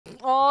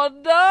Oh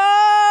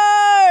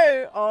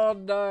no! Oh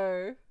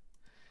no.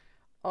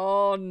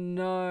 Oh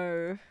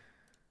no.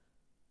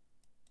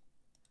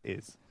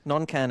 Is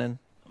non-canon.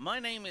 My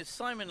name is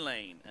Simon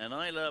Lane, and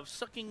I love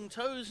sucking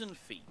toes and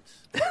feet.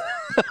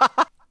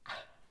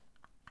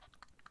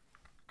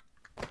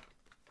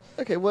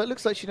 okay. Well, it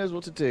looks like she knows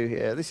what to do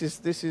here. This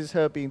is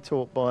her being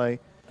taught by.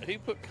 Who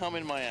put cum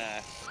in my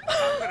ass?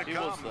 Who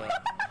was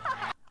that?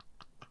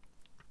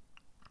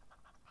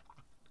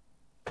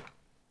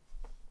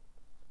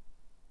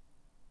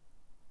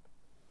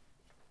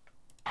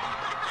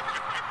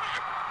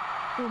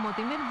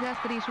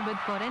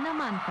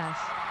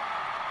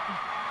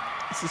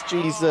 This is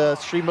G's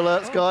stream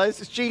alerts,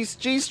 guys. It's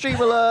G's stream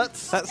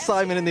alerts. That's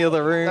Simon in the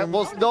other room. That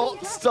was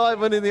not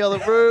Simon in the other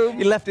room.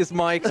 He left his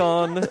mic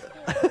on.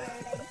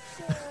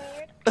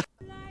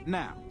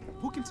 Now,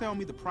 who can tell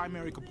me the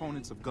primary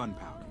components of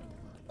gunpowder?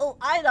 Oh,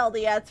 I know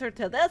the answer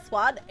to this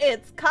one.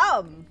 It's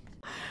cum.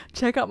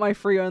 Check out my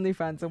free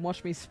OnlyFans and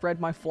watch me spread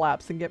my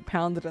flaps and get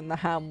pounded in the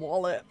ham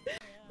wallet.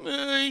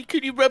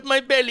 Could you rub my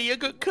belly? I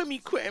got cummy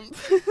cramp.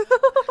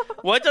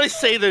 Why did I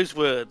say those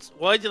words?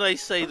 Why did I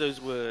say those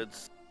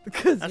words?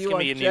 Because That's you gonna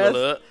are be a new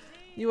alert.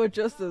 You are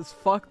just as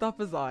fucked up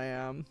as I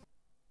am.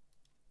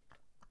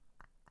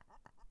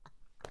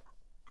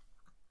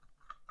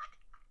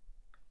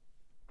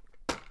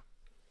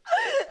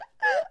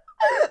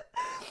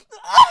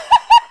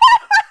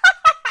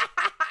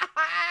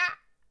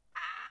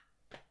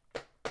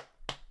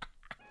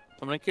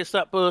 I'm gonna kiss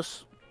that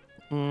bus.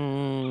 Oh, it's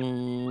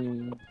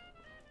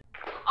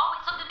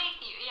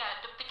underneath you. Yeah,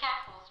 be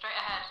careful. Straight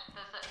ahead.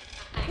 There's a thing.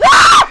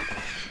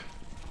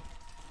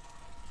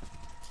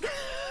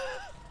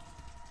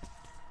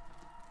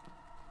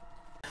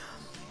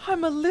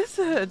 I'm a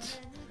lizard.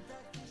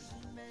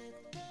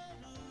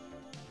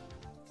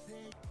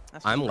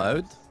 I'm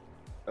loud.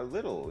 A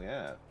little,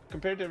 yeah.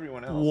 Compared to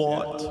everyone else.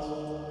 What? Yeah.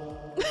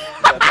 Is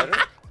that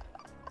better?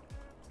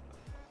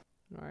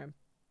 Alright.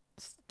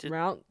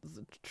 Round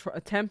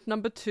attempt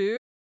number 2.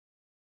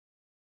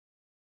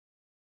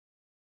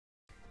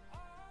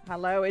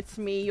 Hello, it's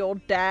me, your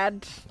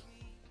dad.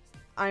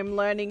 I'm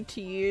learning to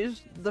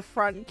use the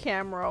front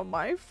camera on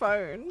my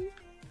phone.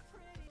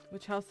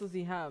 Which house does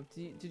he have?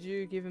 Did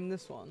you give him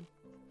this one?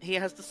 He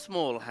has the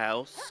small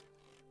house.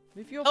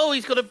 With your Oh,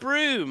 he's got a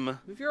broom.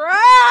 with your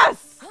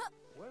ass!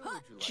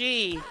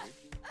 Gee.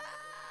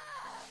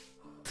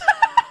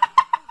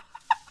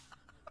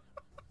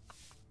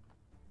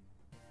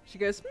 She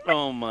goes,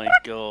 Oh my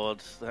god,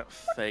 that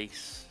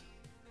face.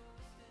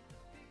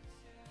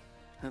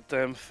 That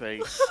damn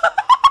face.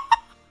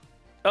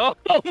 Oh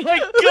my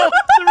god,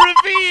 the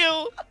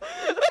reveal!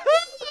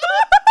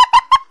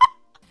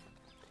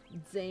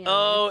 damn.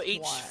 Oh, it's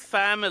each white.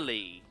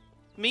 family.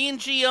 Me and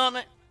G aren't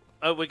it?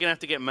 Oh, we're gonna have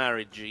to get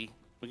married, G.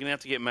 We're gonna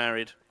have to get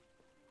married.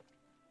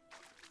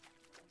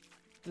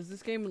 Does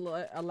this game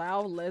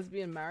allow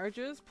lesbian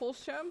marriages,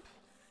 Pulse Champ?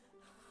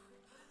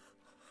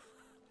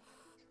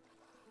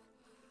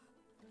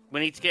 We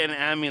need to get an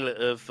amulet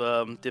of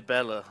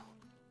Dibella.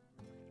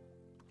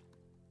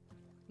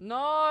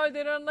 No,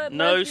 they don't let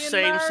No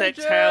lesbian same-sex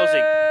marriages!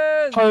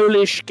 housing.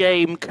 Polish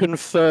game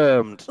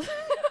confirmed.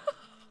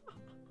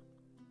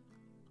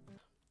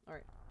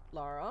 Alright,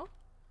 Lara,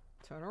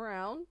 turn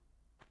around.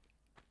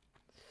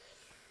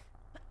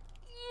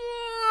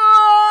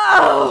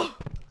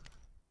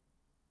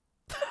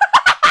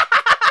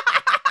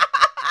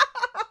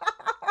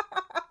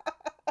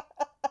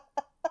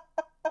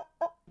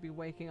 Be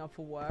waking up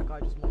for work, I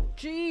just want—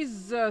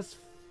 Jesus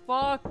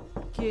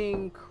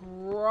fucking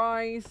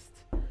Christ.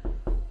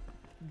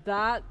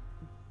 That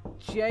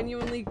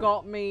genuinely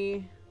got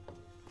me.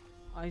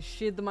 I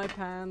shit my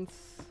pants.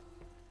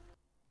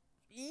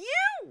 You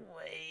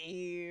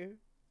way.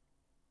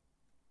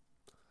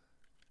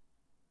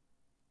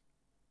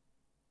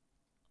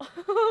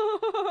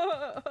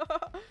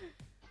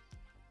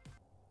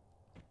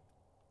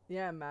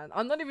 Yeah, man.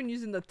 I'm not even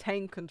using the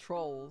tank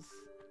controls.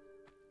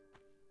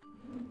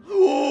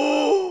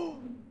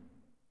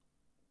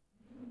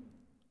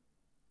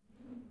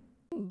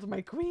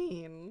 My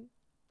queen.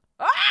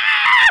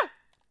 Ah!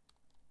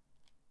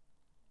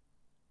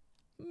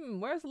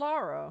 Where's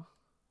Lara?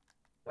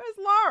 Where's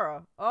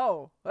Lara?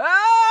 Oh.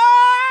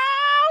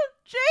 Oh!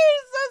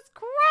 Jesus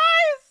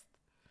Christ!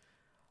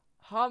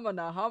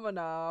 Hamana,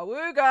 hamana,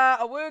 awooga,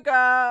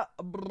 awooga.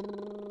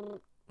 Brrr.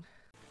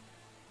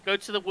 Go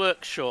to the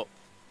workshop.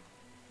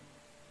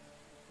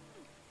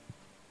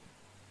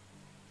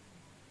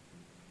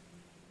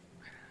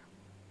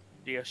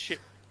 Yeah, shit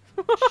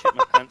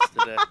my pants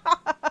today.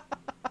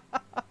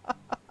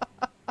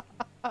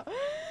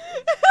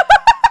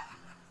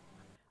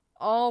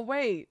 Oh,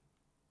 wait.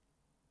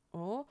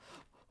 Oh.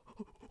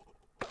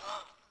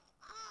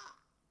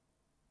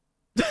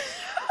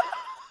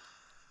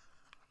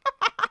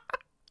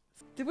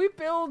 Did we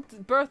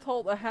build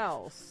Berthold a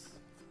house?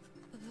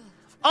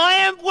 I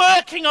am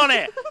working on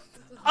it!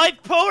 I've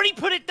already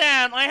put it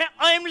down. I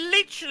am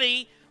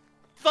literally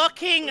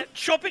fucking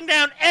chopping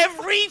down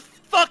every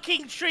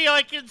fucking tree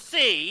I can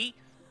see.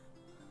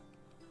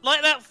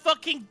 Like that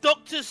fucking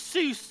Dr.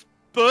 Seuss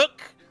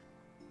book.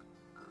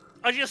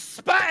 I just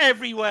spat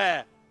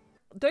everywhere.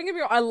 Don't get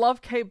me wrong, I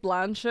love Kate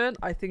Blanchett.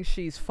 I think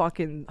she's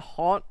fucking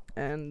hot,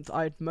 and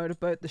I'd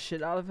motorboat the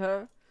shit out of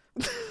her.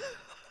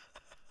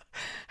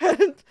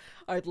 And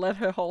I'd let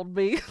her hold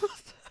me.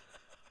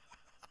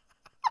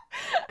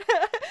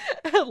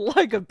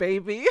 Like a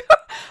baby.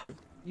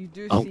 You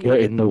do I'm see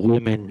getting the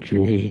women,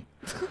 G.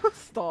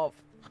 Stop.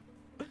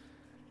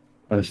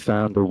 I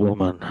found a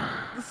woman.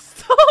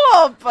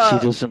 Stop!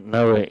 She doesn't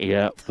know it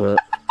yet, but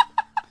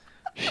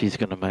she's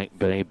gonna make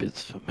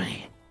babies for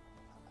me.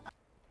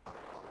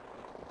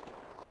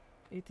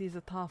 It is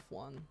a tough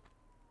one.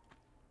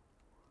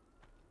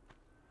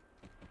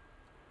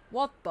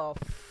 What the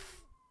f-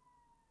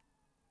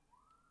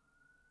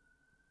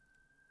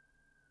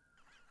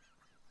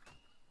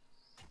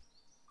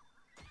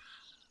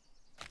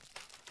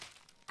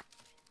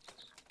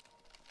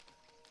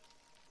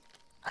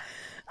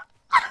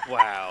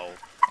 Wow.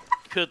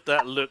 Could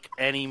that look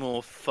any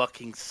more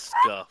fucking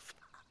scuffed?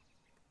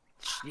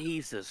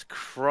 Jesus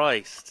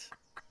Christ.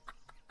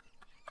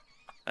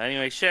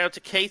 Anyway, shout out to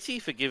Katie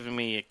for giving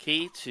me a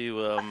key to,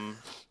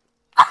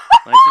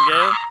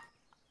 Nightingale.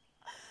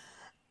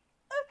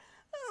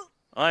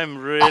 I'm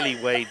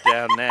really weighed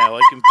down now.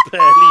 I can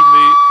barely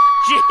move.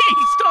 Gee,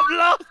 stop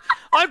laughing!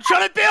 I'm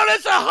trying to build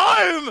us a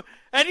home!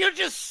 And you're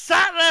just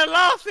sat there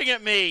laughing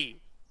at me!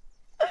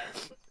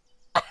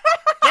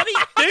 Bloody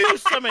do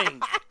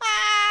something!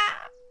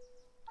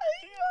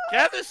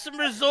 Gather some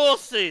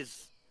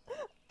resources!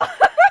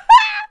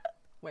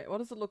 Wait, what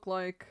does it look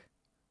like?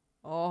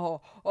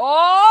 Oh.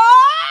 Oh!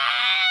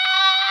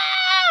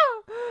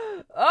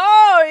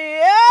 Oh,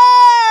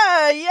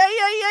 yeah! Yeah,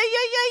 yeah, yeah,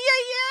 yeah, yeah,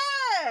 yeah,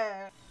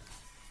 yeah!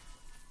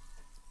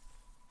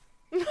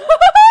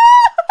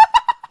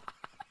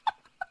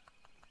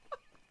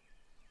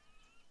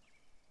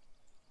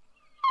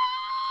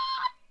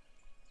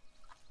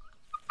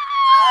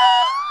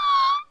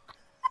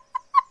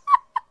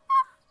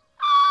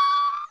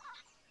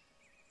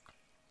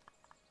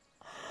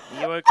 Are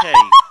you okay?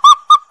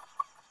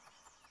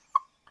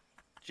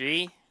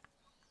 G?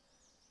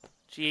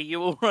 G, are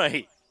you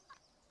alright?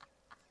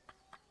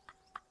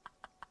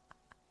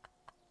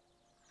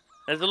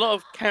 There's a lot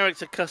of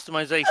character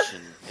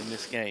customization in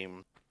this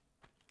game.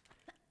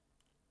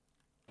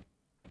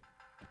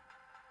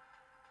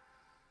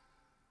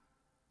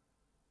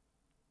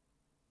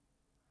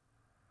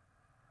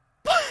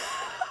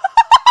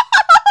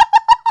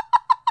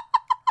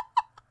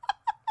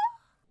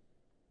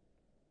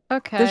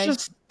 Okay.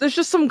 There's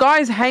just some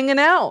guys hanging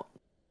out.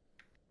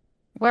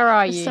 Where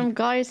are There's you? some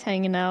guys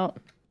hanging out.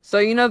 So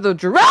you know the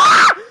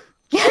giraffe.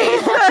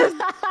 Jesus!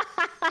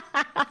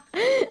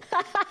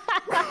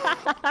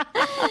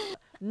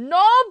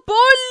 No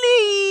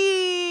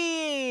bully!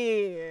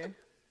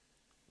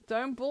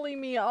 Don't bully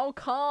me, I'll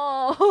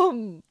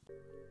come.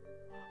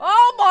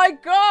 Oh my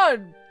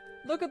god!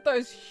 Look at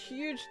those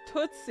huge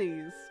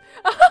tootsies.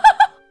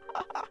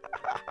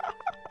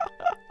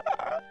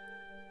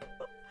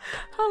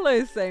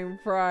 Hello, same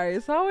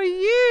price. How are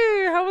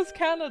you? How was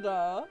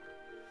Canada?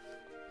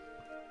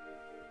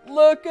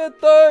 Look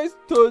at those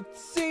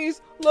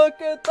tootsies.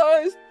 Look at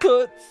those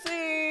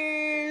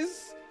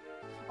tootsies.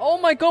 Oh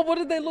my god, what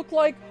did they look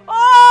like?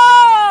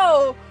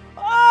 Oh!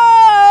 Oh!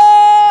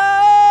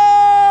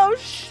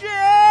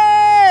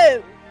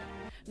 Shit!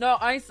 No,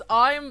 I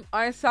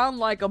sound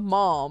like a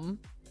mom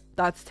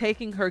that's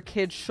taking her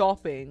kid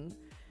shopping.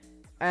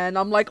 And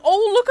I'm like,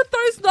 oh, look at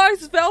those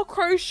nice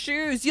Velcro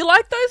shoes. You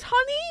like those,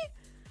 honey?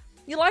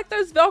 You like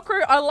those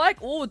Velcro? I like,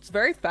 oh, it's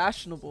very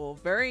fashionable.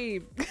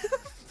 Very...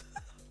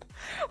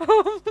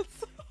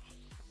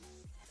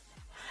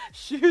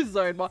 Shoe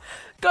zone. Go,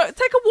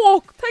 take a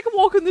walk. Take a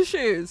walk in the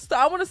shoes.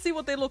 I want to see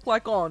what they look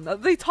like on. Are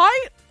they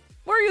tight?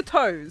 Where are your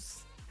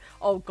toes?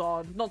 Oh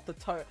god, not the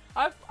toe.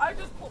 I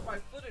just put my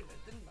foot in it.